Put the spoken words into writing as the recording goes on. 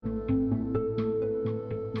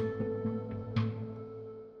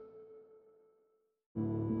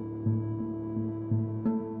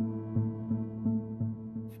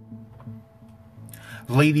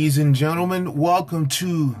Ladies and gentlemen, welcome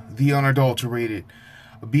to The Unadulterated.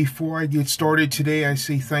 Before I get started today, I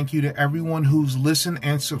say thank you to everyone who's listened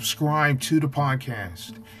and subscribed to the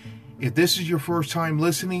podcast. If this is your first time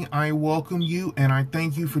listening, I welcome you and I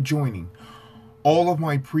thank you for joining. All of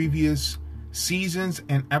my previous seasons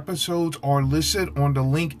and episodes are listed on the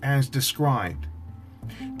link as described.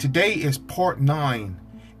 Today is part 9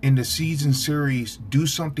 in the season series, Do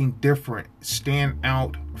Something Different, Stand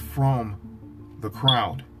Out from the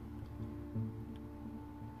Crowd.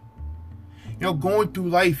 Going through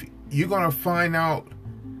life, you're going to find out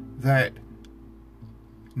that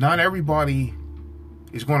not everybody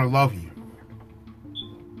is going to love you.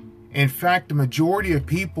 In fact, the majority of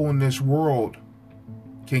people in this world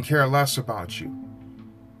can care less about you.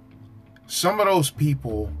 Some of those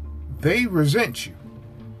people, they resent you.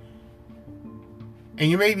 And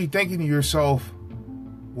you may be thinking to yourself,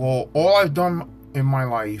 well, all I've done in my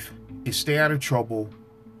life is stay out of trouble,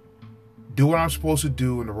 do what I'm supposed to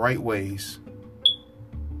do in the right ways,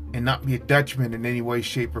 and not be a detriment in any way,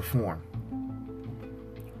 shape, or form.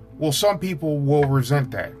 Well, some people will resent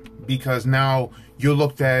that because now you're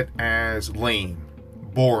looked at as lame,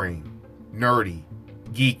 boring, nerdy,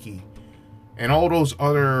 geeky, and all those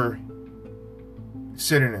other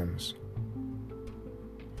synonyms.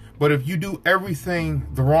 But if you do everything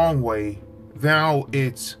the wrong way, now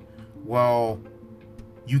it's, well,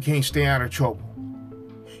 you can't stay out of trouble.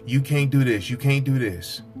 You can't do this. You can't do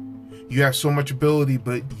this. You have so much ability,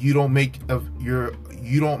 but you don't make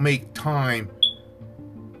time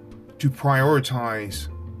to prioritize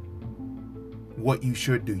what you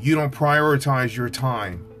should do. You don't prioritize your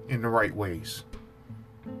time in the right ways.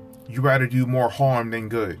 You rather do more harm than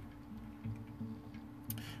good.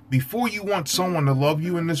 Before you want someone to love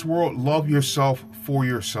you in this world, love yourself for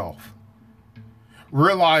yourself.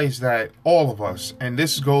 Realize that all of us, and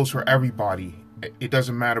this goes for everybody, it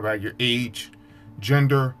doesn't matter about your age,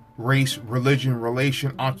 gender, race, religion,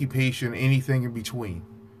 relation, occupation, anything in between.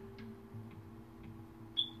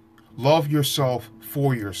 Love yourself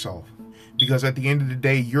for yourself. Because at the end of the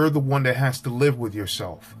day, you're the one that has to live with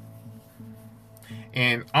yourself.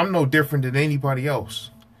 And I'm no different than anybody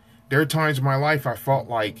else. There are times in my life I felt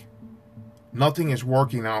like nothing is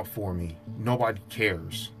working out for me. Nobody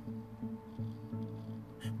cares.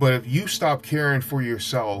 But if you stop caring for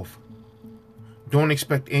yourself, don't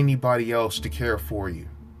expect anybody else to care for you.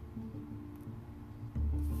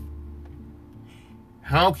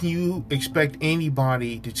 How can you expect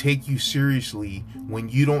anybody to take you seriously when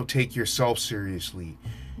you don't take yourself seriously?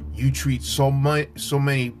 You treat so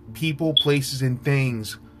many people, places, and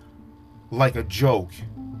things like a joke.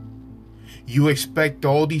 You expect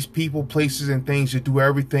all these people, places, and things to do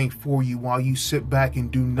everything for you while you sit back and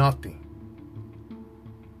do nothing.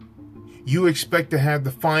 You expect to have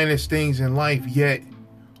the finest things in life, yet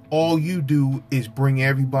all you do is bring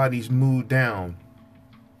everybody's mood down.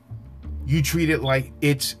 You treat it like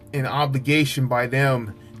it's an obligation by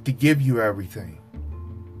them to give you everything.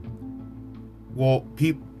 Well,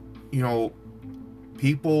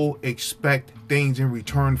 people expect things in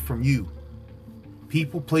return from you.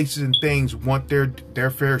 People, places, and things want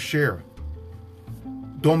their fair share.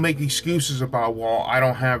 Don't make excuses about, well, I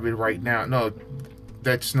don't have it right now. No,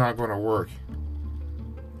 that's not going to work.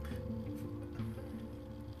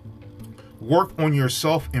 Work on your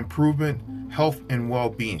self-improvement, health, and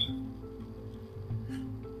well-being.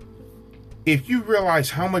 If you realize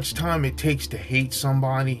how much time it takes to hate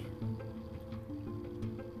somebody,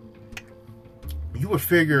 you would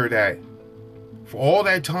figure that for all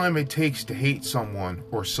that time it takes to hate someone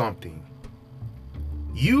or something,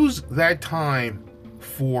 use that time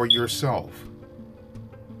for yourself.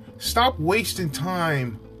 Stop wasting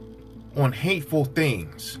time on hateful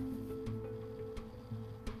things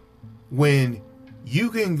when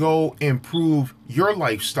you can go improve your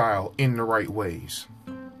lifestyle in the right ways.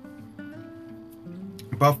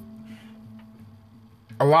 But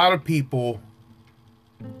a lot of people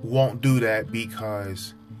won't do that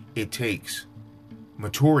because it takes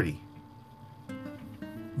maturity,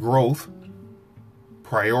 growth,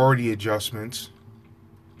 priority adjustments,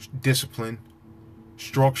 discipline,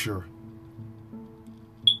 structure,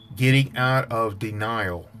 getting out of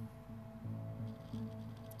denial.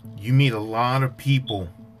 You meet a lot of people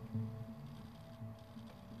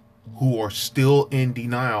who are still in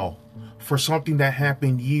denial for something that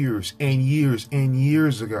happened years and years and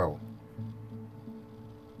years ago.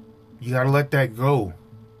 You gotta let that go.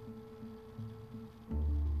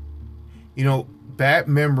 Bad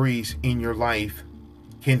memories in your life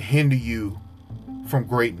can hinder you from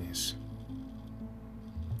greatness.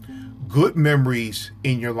 good memories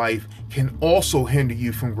in your life can also hinder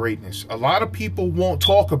you from greatness. A lot of people won't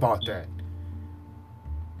talk about that.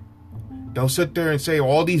 They'll sit there and say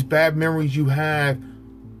all these bad memories you have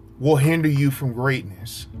will hinder you from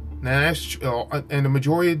greatness. Now, that's and the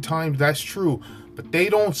majority of the times that's true, but they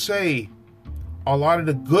don't say a lot of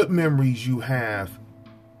the good memories you have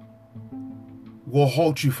will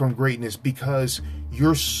halt you from greatness because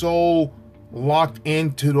you're so locked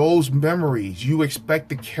into those memories. You expect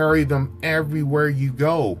to carry them everywhere you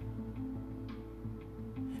go.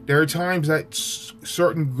 There are times that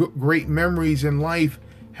certain great memories in life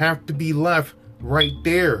have to be left right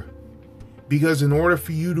there, because in order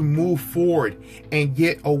for you to move forward and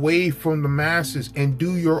get away from the masses and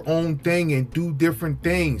do your own thing and do different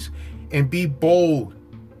things and be bold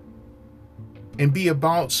and be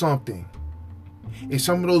about something, and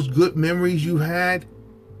some of those good memories you had,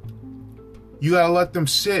 you got to let them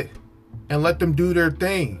sit and let them do their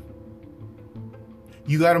thing.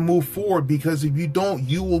 You got to move forward, because if you don't,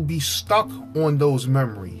 you will be stuck on those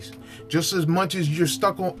memories. Just as much as you're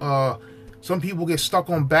stuck on, some people get stuck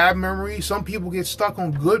on bad memories, some people get stuck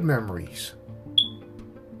on good memories.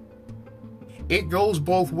 It goes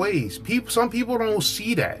both ways. Some people don't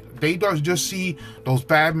see that. They just see those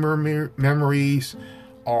bad memories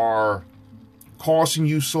are costing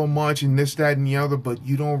you so much and this, that, and the other, but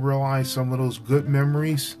you don't realize some of those good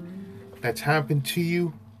memories that's happened to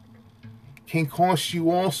you can cost you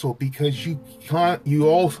also, because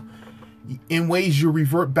in ways you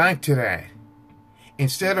revert back to that.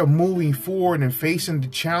 Instead of moving forward and facing the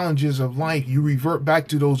challenges of life, you revert back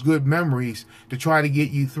to those good memories to try to get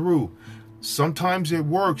you through. Sometimes it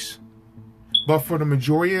works, but for the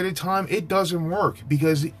majority of the time, it doesn't work,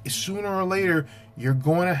 because sooner or later, you're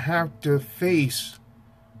going to have to face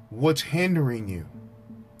what's hindering you.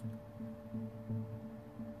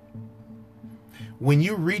 When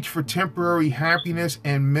you reach for temporary happiness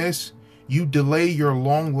and miss, you delay your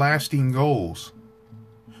long-lasting goals.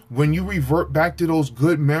 When you revert back to those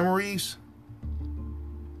good memories,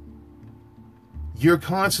 you're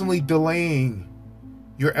constantly delaying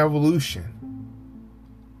your evolution.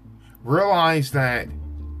 Realize that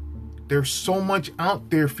there's so much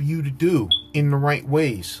out there for you to do in the right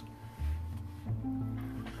ways.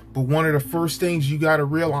 But one of the first things you got to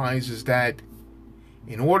realize is that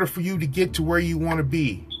in order for you to get to where you want to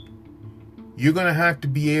be, you're going to have to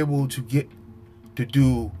be able to get to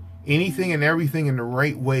do anything and everything in the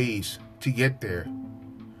right ways to get there,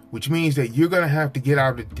 which means that you're going to have to get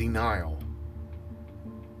out of denial.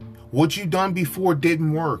 What you've done before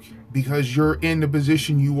didn't work because you're in the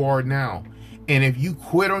position you are now. And if you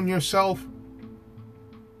quit on yourself,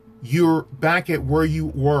 you're back at where you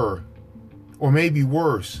were, or maybe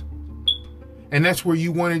worse. And that's where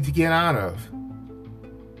you wanted to get out of.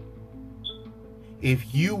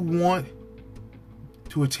 If you want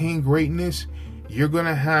to attain greatness, you're going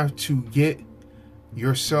to have to get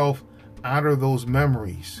yourself out of those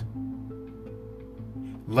memories.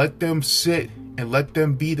 Let them sit and let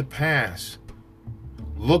them be the past.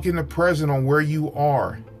 Look in the present on where you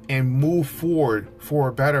are and move forward for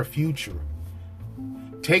a better future.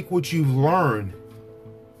 Take what you've learned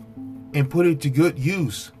and put it to good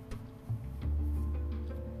use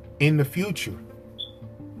in the future.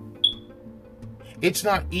 It's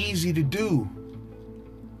not easy to do,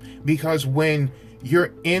 because when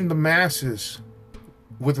you're in the masses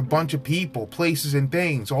with a bunch of people, places, and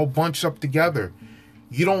things all bunched up together,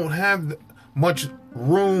 you don't have much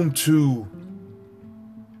room to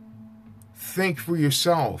think for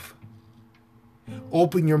yourself.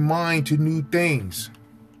 Open your mind to new things.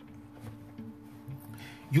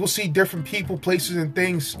 You'll see different people, places, and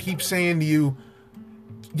things keep saying to you,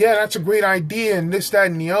 yeah, that's a great idea, and this, that,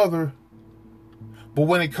 and the other. But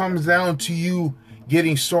when it comes down to you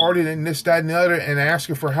getting started and this, that, and the other, and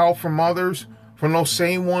asking for help from others, from those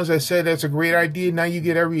same ones that said that's a great idea, now you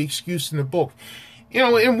get every excuse in the book. You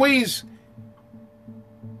know, in ways,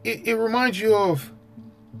 it reminds you of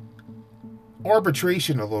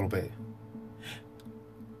arbitration a little bit.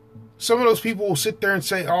 Some of those people will sit there and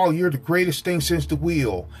say, oh, you're the greatest thing since the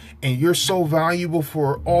wheel, and you're so valuable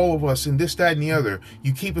for all of us, and this, that, and the other.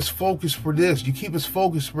 You keep us focused for this. You keep us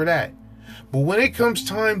focused for that. But when it comes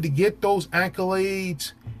time to get those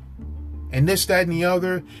accolades and this, that, and the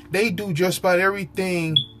other, they do just about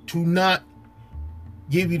everything to not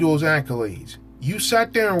give you those accolades. You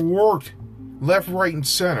sat there and worked left, right, and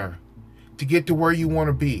center to get to where you want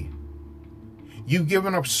to be. You've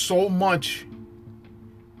given up so much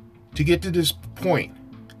to get to this point.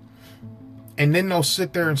 And then they'll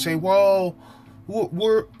sit there and say, well,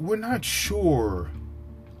 we're not sure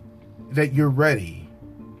that you're ready.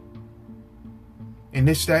 and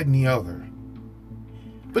this, that, and the other.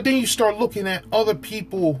 But then you start looking at other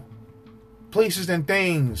people, places, and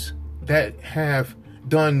things that have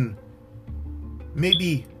done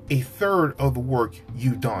maybe a third of the work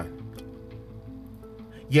you've done.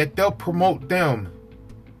 Yet they'll promote them.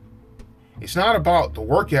 It's not about the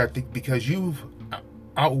work ethic, because you've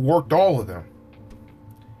outworked all of them.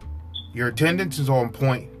 Your attendance is on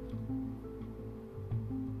point.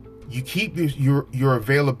 You keep your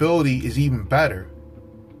availability is even better.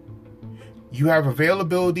 You have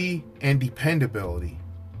availability and dependability.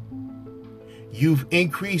 You've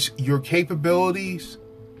increased your capabilities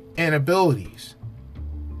and abilities.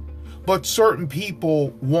 But certain people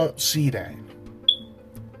won't see that.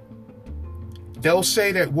 They'll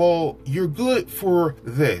say that, well, you're good for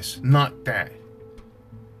this, not that.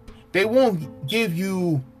 They won't give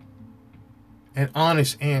you an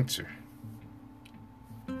honest answer.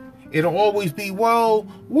 It'll always be, well,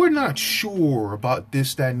 we're not sure about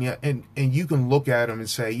this, that, and the other. And you can look at them and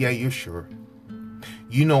say, yeah, you're sure.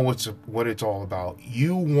 You know what it's all about.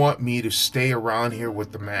 You want me to stay around here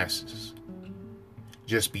with the masses.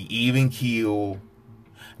 Just be even keel,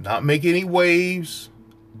 not make any waves.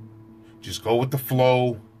 Just go with the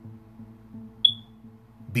flow.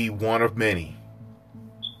 Be one of many.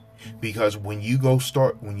 Because when you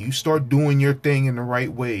start doing your thing in the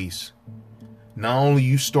right ways, not only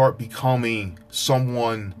you start becoming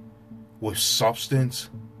someone with substance,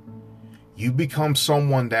 you become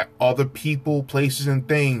someone that other people, places, and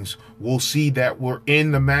things will see that we're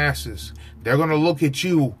in the masses. They're going to look at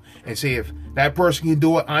you and say, if that person can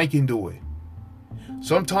do it, I can do it.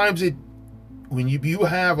 Sometimes when you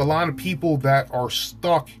have a lot of people that are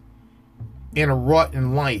stuck in a rut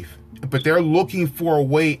in life, but they're looking for a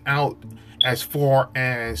way out as far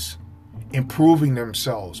as improving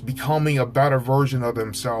themselves, becoming a better version of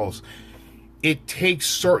themselves. It takes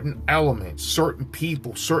certain elements, certain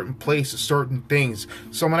people, certain places, certain things,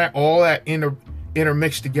 some of that, all that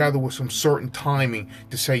intermixed together with some certain timing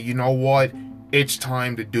to say, you know what, it's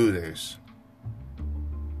time to do this.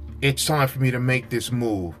 It's time for me to make this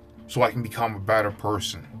move so I can become a better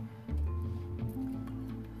person.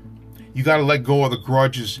 You got to let go of the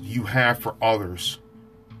grudges you have for others.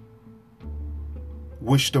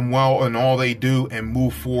 Wish them well in all they do and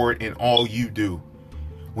move forward in all you do.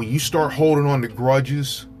 When you start holding on to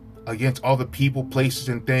grudges against other people, places,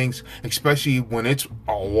 and things, especially when it's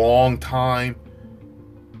a long time,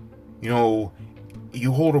 you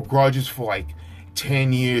hold grudges for like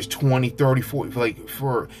 10 years, 20, 30, 40, like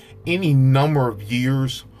for any number of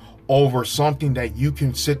years over something that you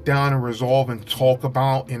can sit down and resolve and talk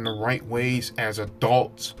about in the right ways as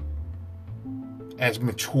adults, as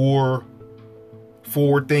mature,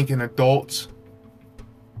 forward-thinking adults.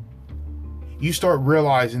 You start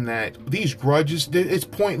realizing that these grudges, it's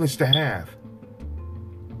pointless to have.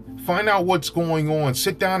 Find out what's going on.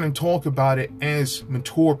 Sit down and talk about it as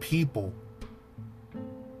mature people.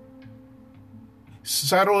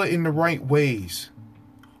 Settle it in the right ways.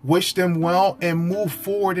 Wish them well and move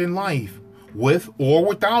forward in life, with or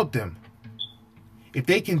without them. If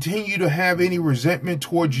they continue to have any resentment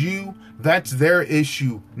towards you, that's their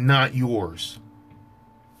issue, not yours.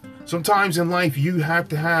 Sometimes in life, you have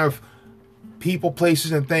to have people,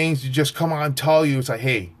 places, and things to just come out and tell you, it's like,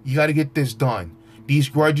 hey, you got to get this done. These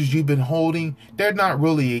grudges you've been holding, they're not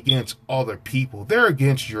really against other people. They're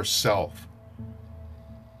against yourself.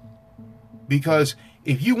 Because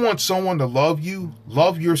if you want someone to love you,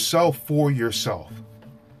 love yourself for yourself.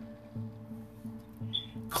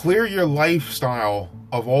 Clear your lifestyle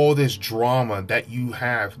of all this drama that you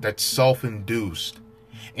have that's self-induced,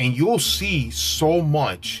 and you'll see so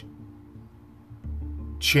much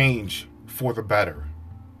change for the better.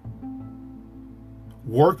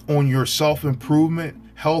 Work on your self-improvement,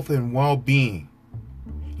 health, and well-being.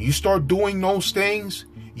 You start doing those things,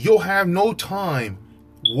 you'll have no time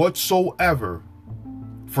whatsoever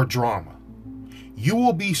for drama. You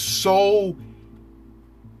will be so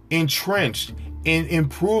entrenched in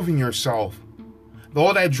improving yourself,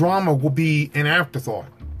 all that drama will be an afterthought.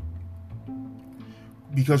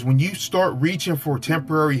 Because when you start reaching for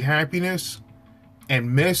temporary happiness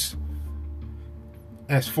and miss,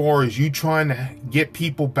 as far as you trying to get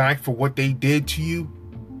people back for what they did to you,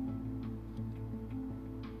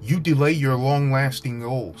 you delay your long-lasting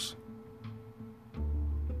goals.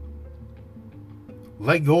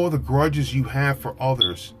 Let go of the grudges you have for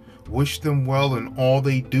others. Wish them well in all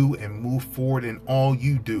they do and move forward in all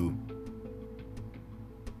you do.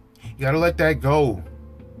 You gotta let that go.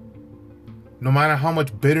 No matter how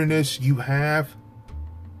much bitterness you have,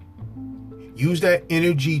 use that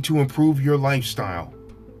energy to improve your lifestyle.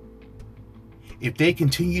 If they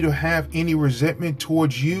continue to have any resentment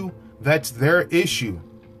towards you, that's their issue,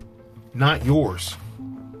 not yours.